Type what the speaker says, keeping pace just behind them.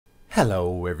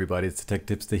Hello everybody, it's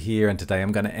TechTipsta here, and today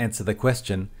I'm going to answer the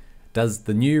question, does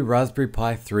the new Raspberry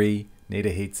Pi 3 need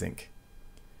a heatsink?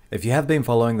 If you have been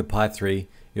following the Pi 3,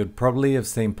 you'd probably have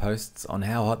seen posts on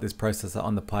how hot this processor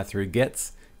on the Pi 3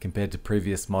 gets compared to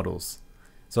previous models.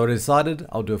 So I decided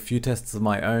I'll do a few tests of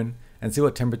my own and see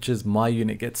what temperatures my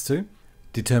unit gets to,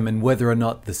 determine whether or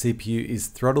not the CPU is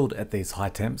throttled at these high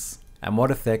temps, and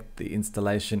what effect the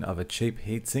installation of a cheap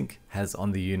heatsink has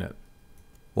on the unit.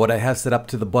 What I have set up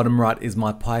to the bottom right is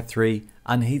my Pi 3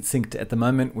 unheat-synced at the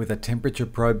moment with a temperature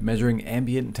probe measuring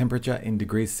ambient temperature in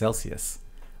degrees Celsius.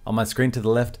 On my screen to the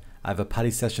left, I have a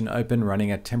PuTTY session open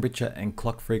running a temperature and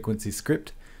clock frequency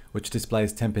script, which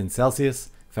displays temp in Celsius,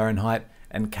 Fahrenheit,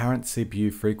 and current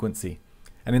CPU frequency.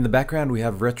 And in the background we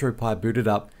have RetroPie booted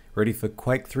up, ready for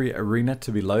Quake 3 Arena to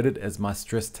be loaded as my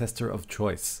stress tester of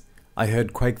choice. I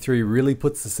heard Quake 3 really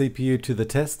puts the CPU to the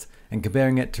test, and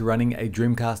comparing it to running a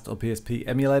Dreamcast or PSP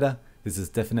emulator, this is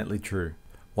definitely true.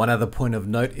 One other point of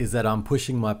note is that I'm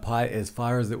pushing my Pi as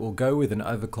far as it will go with an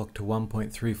overclock to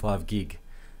 1.35 gig.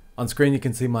 On screen you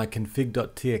can see my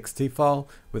config.txt file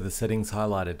with the settings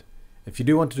highlighted. If you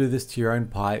do want to do this to your own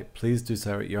Pi, please do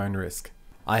so at your own risk.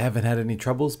 I haven't had any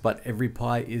troubles, but every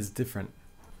Pi is different.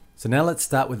 So now let's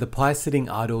start with the Pi sitting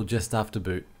idle just after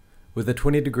boot. With a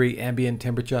 20-degree ambient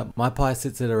temperature, my Pi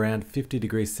sits at around 50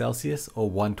 degrees Celsius or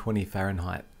 120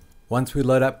 Fahrenheit. Once we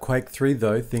load up Quake 3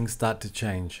 though, things start to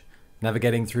change.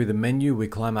 Navigating through the menu, we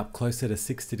climb up closer to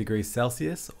 60 degrees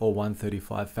Celsius or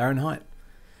 135 Fahrenheit.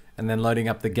 And then loading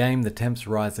up the game, the temps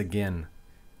rise again.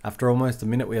 After almost a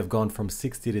minute, we have gone from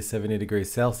 60 to 70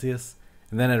 degrees Celsius.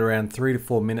 And then at around 3 to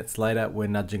 4 minutes later, we're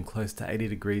nudging close to 80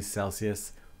 degrees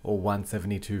Celsius or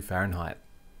 172 Fahrenheit.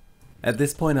 At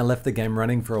this point I left the game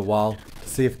running for a while to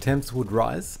see if temps would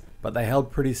rise, but they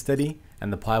held pretty steady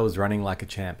and the Pi was running like a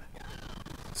champ.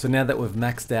 So now that we've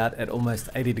maxed out at almost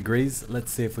 80 degrees,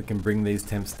 let's see if we can bring these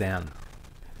temps down.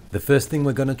 The first thing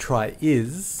we're going to try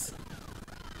is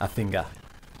a finger.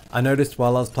 I noticed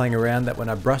while I was playing around that when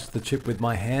I brushed the chip with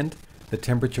my hand, the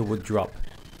temperature would drop.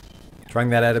 Trying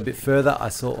that out a bit further, I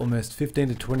saw almost 15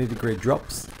 to 20 degree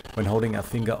drops when holding a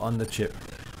finger on the chip.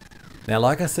 Now,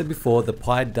 like I said before, the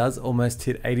Pi does almost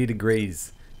hit 80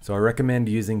 degrees, so I recommend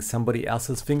using somebody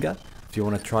else's finger if you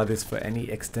want to try this for any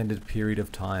extended period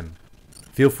of time.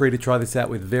 Feel free to try this out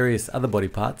with various other body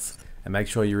parts, and make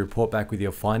sure you report back with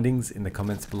your findings in the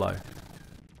comments below.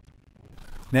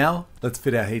 Now, let's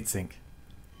fit our heatsink.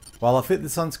 While I fit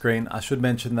this on screen, I should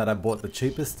mention that I bought the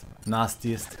cheapest,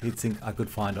 nastiest heatsink I could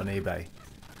find on eBay.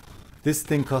 This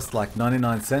thing cost like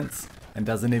 99 cents and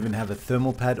doesn't even have a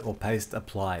thermal pad or paste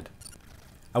applied.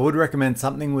 I would recommend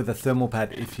something with a thermal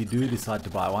pad if you do decide to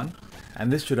buy one,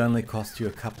 and this should only cost you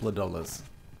a couple of dollars.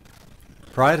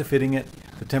 Prior to fitting it,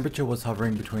 the temperature was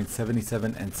hovering between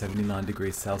 77 and 79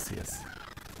 degrees Celsius.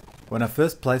 When I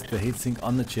first placed the heatsink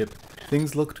on the chip,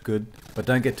 things looked good, but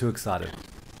don't get too excited.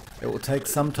 It will take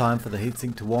some time for the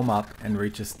heatsink to warm up and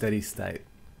reach a steady state.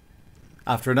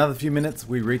 After another few minutes,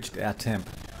 we reached our temp.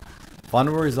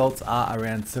 Final results are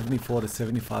around 74 to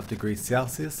 75 degrees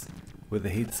Celsius with the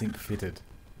heatsink fitted.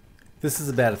 This is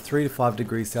about a 3 to 5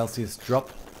 degrees Celsius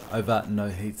drop over no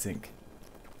heatsink.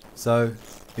 So,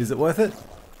 is it worth it?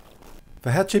 For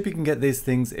how cheap you can get these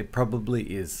things, it probably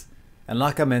is. And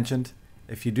like I mentioned,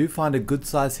 if you do find a good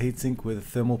size heatsink with a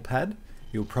thermal pad,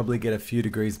 you'll probably get a few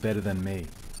degrees better than me.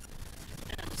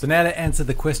 So now to answer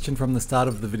the question from the start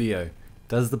of the video,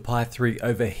 does the Pi 3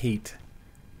 overheat?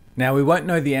 Now we won't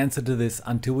know the answer to this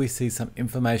until we see some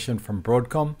information from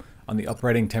Broadcom on the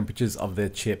operating temperatures of their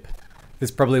chip. This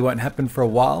probably won't happen for a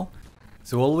while,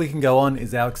 so all we can go on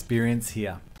is our experience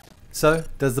here. So,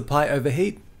 does the Pi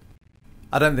overheat?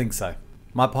 I don't think so.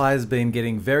 My Pi has been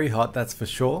getting very hot, that's for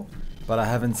sure, but I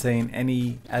haven't seen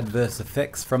any adverse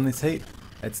effects from this heat.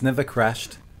 It's never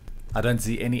crashed. I don't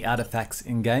see any artifacts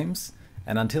in games,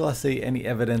 and until I see any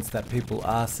evidence that people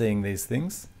are seeing these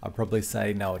things, I'll probably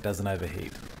say no, it doesn't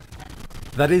overheat.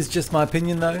 That is just my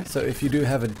opinion though, so if you do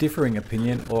have a differing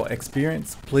opinion or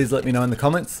experience, please let me know in the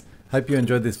comments. Hope you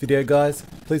enjoyed this video guys,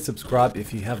 please subscribe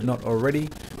if you have not already,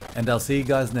 and I'll see you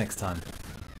guys next time.